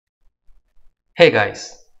Hey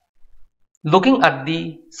guys, looking at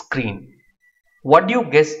the screen, what do you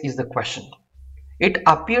guess is the question? It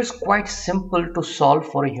appears quite simple to solve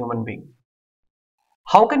for a human being.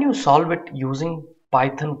 How can you solve it using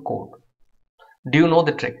Python code? Do you know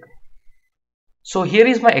the trick? So here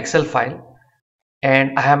is my Excel file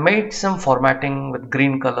and I have made some formatting with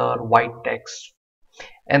green color, white text,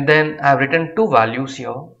 and then I have written two values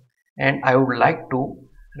here and I would like to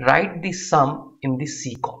write the sum in the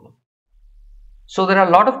C column. So there are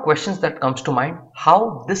a lot of questions that comes to mind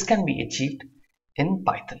how this can be achieved in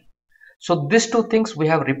Python. So these two things we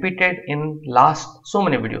have repeated in last so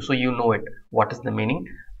many videos, so you know it. What is the meaning?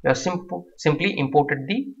 We have simply imported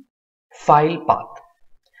the file path.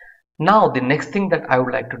 Now the next thing that I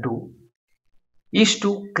would like to do is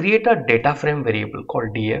to create a data frame variable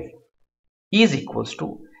called df is equals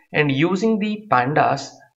to, and using the pandas,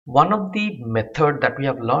 one of the method that we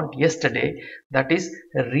have learned yesterday, that is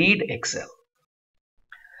read Excel.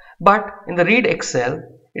 But in the read Excel,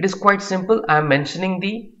 it is quite simple. I am mentioning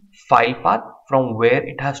the file path from where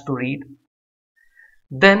it has to read.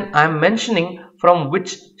 Then I am mentioning from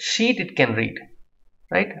which sheet it can read.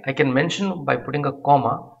 Right? I can mention by putting a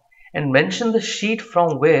comma and mention the sheet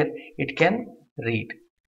from where it can read.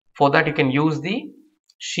 For that you can use the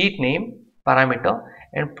sheet name parameter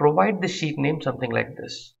and provide the sheet name something like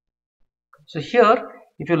this. So here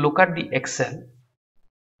if you look at the Excel,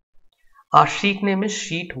 our sheet name is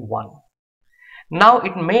sheet 1. Now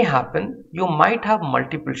it may happen you might have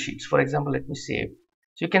multiple sheets. For example, let me save.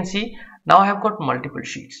 So you can see now I have got multiple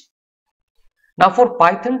sheets. Now for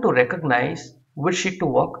Python to recognize which sheet to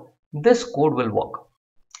work, this code will work.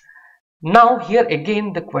 Now here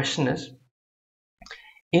again the question is,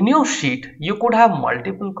 in your sheet you could have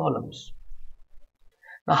multiple columns.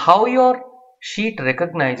 Now how your sheet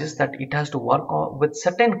recognizes that it has to work with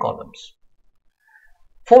certain columns?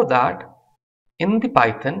 For that, in the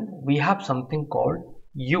Python we have something called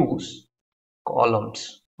use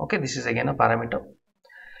columns. Okay, this is again a parameter.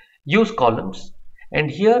 Use columns, and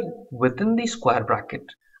here within the square bracket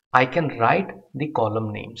I can write the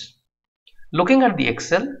column names. Looking at the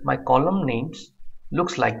Excel, my column names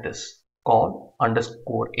looks like this: col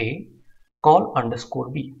underscore A, col underscore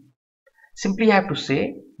B. Simply I have to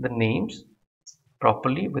say the names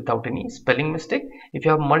properly without any spelling mistake. If you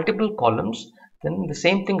have multiple columns, then the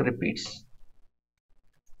same thing repeats.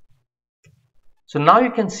 So now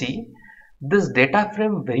you can see this data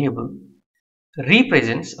frame variable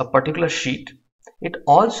represents a particular sheet. It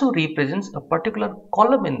also represents a particular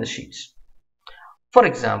column in the sheets. For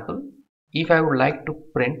example, if I would like to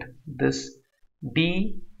print this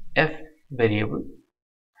df variable,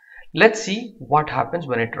 let's see what happens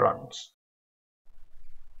when it runs.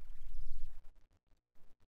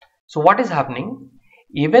 So what is happening?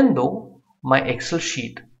 Even though my Excel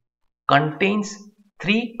sheet contains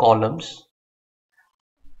 3 columns,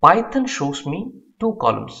 Python shows me 2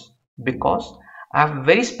 columns because I have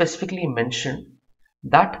very specifically mentioned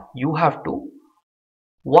that you have to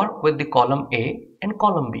work with the column A and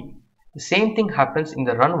column B. The same thing happens in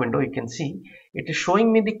the run window. You can see it is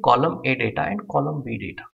showing me the column A data and column B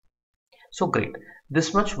data. So great,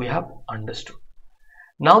 this much we have understood.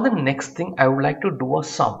 Now the next thing, I would like to do a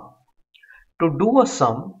sum. To do a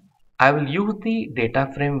sum, I will use the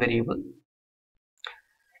data frame variable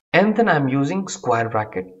and then I am using square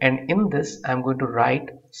bracket, and in this I am going to write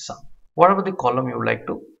sum, whatever the column you would like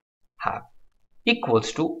to have,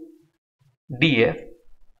 equals to df,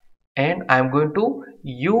 and I am going to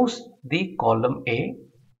use the column A,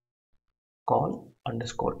 col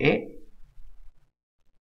underscore A,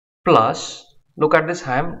 plus, look at this,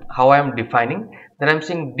 how I am defining, then I am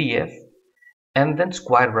saying df and then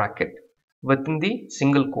square bracket, within the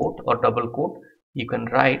single quote or double quote you can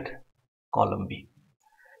write column B.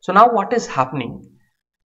 So now what is happening,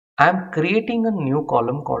 I am creating a new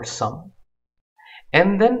column called sum,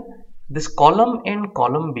 and then this column and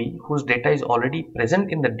column B whose data is already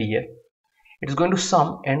present in the df, it is going to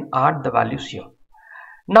sum and add the values here.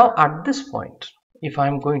 Now at this point, if I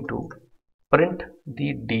am going to print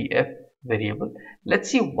the df variable, let's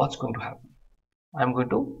see what's going to happen. I am going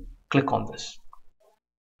to click on this.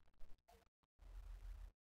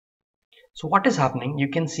 So what is happening, you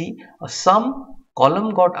can see a sum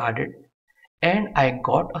column got added and I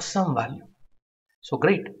got a sum value. So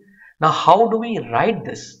great. Now how do we write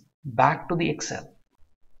this back to the Excel?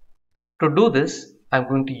 To do this, I'm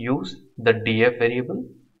going to use the df variable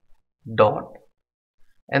dot,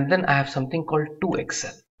 and then I have something called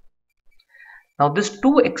toExcel. Now this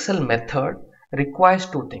toExcel method requires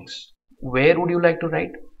two things. Where would you like to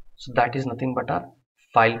write? So that is nothing but our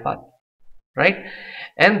file path, right?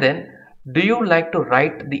 And then do you like to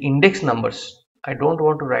write the index numbers I don't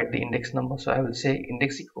want to write the index number, so I will say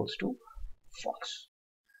index equals to false.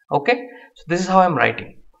 Okay, so this is how I'm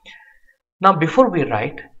writing. Now before we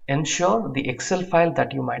write, ensure the Excel file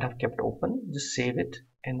that you might have kept open, just save it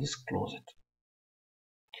and just close it.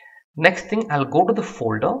 Next thing, I'll go to the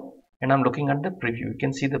folder and I'm looking at the preview. You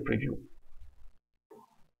can see the preview.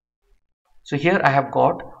 So here I have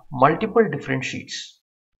got multiple different sheets.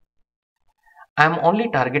 I'm only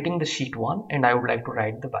targeting the sheet 1 and I would like to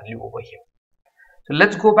write the value over here. So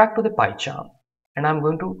let's go back to the pie chart and I'm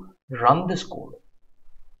going to run this code.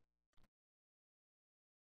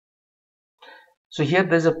 So here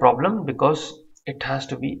there's a problem because it has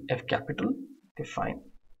to be F capital. Okay, fine.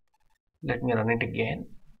 Let me run it again.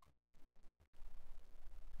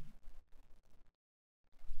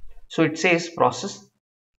 So it says process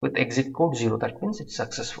with exit code 0. That means it's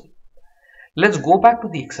successful. Let's go back to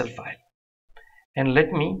the Excel file and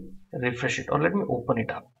let me refresh it, or let me open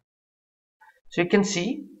it up. So you can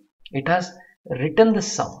see it has written the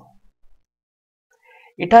sum.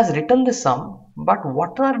 It has written the sum, but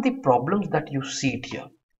what are the problems that you see it here?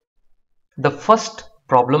 The first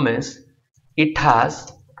problem is it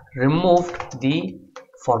has removed the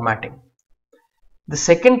formatting. The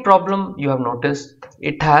second problem you have noticed,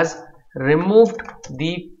 it has removed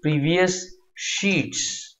the previous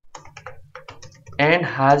sheets and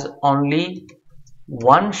has only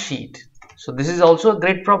one sheet. So this is also a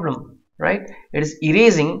great problem, right? It is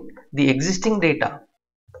erasing the existing data.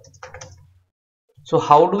 So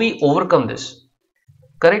how do we overcome this?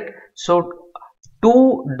 Correct? So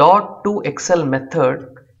 2.to Excel method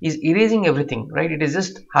is erasing everything, right? It is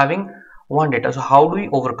just having one data. So how do we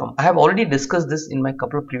overcome? I have already discussed this in my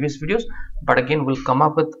couple of previous videos, but again we'll come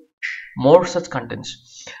up with more such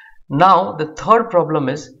contents. Now the third problem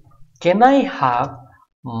is, can I have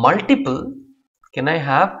multiple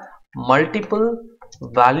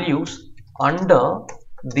values under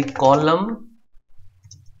the column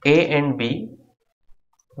A and B,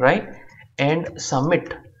 right, and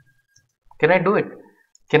submit? Can I do it?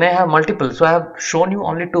 Can I have multiple? So I have shown you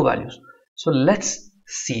only two values. So let's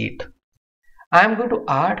see it. I am going to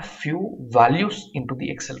add few values into the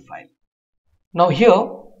Excel file. Now here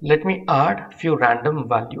let me add few random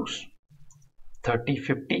values, 30,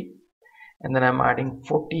 50, and then I'm adding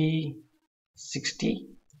 40, 60,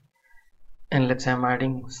 and let's say I'm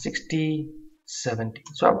adding 60, 70.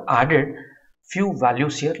 So I've added few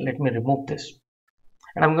values here. Let me remove this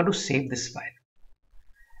and I'm going to save this file.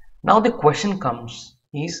 Now the question comes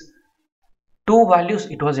is, two values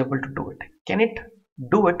it was able to do it. Can it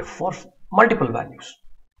do it for multiple values?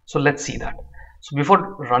 So let's see that. So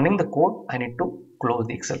before running the code, I need to close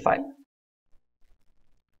the Excel file.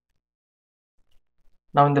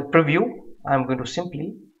 Now in the preview, I'm going to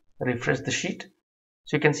simply refresh the sheet.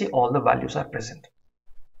 So you can see all the values are present.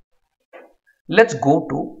 Let's go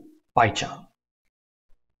to PyCharm.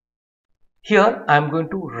 Here I'm going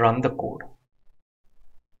to run the code.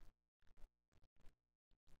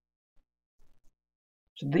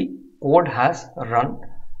 So the code has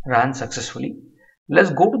ran successfully.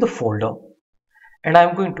 Let's go to the folder and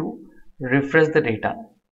I'm going to refresh the data.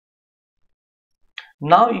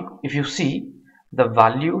 Now if you see the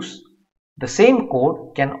values, the same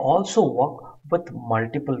code can also work with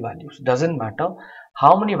multiple values. Doesn't matter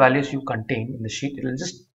how many values you contain in the sheet, it will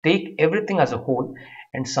just take everything as a whole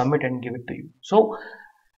and submit and give it to you. So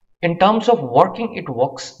in terms of working, it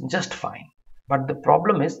works just fine, but the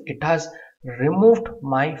problem is it has removed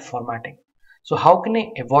my formatting. So how can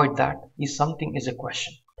I avoid that is a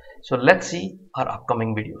question. So let's see our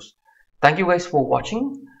upcoming videos. Thank you guys for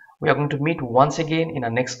watching. We are going to meet once again in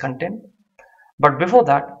our next content. But before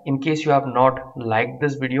that, in case you have not liked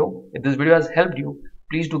this video, if this video has helped you,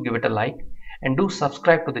 please do give it a like and do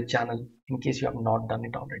subscribe to the channel in case you have not done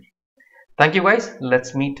it already. Thank you guys.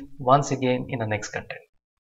 Let's meet once again in our next content.